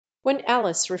When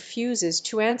Alice refuses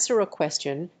to answer a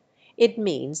question, it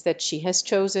means that she has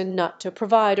chosen not to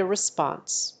provide a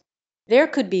response. There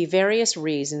could be various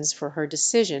reasons for her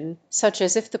decision, such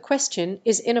as if the question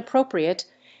is inappropriate,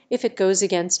 if it goes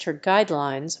against her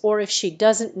guidelines, or if she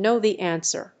doesn't know the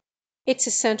answer. It's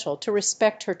essential to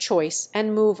respect her choice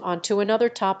and move on to another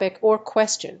topic or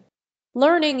question.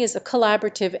 Learning is a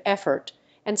collaborative effort,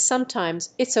 and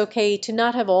sometimes it's okay to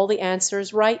not have all the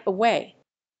answers right away.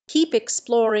 Keep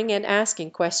exploring and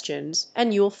asking questions,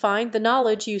 and you'll find the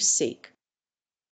knowledge you seek.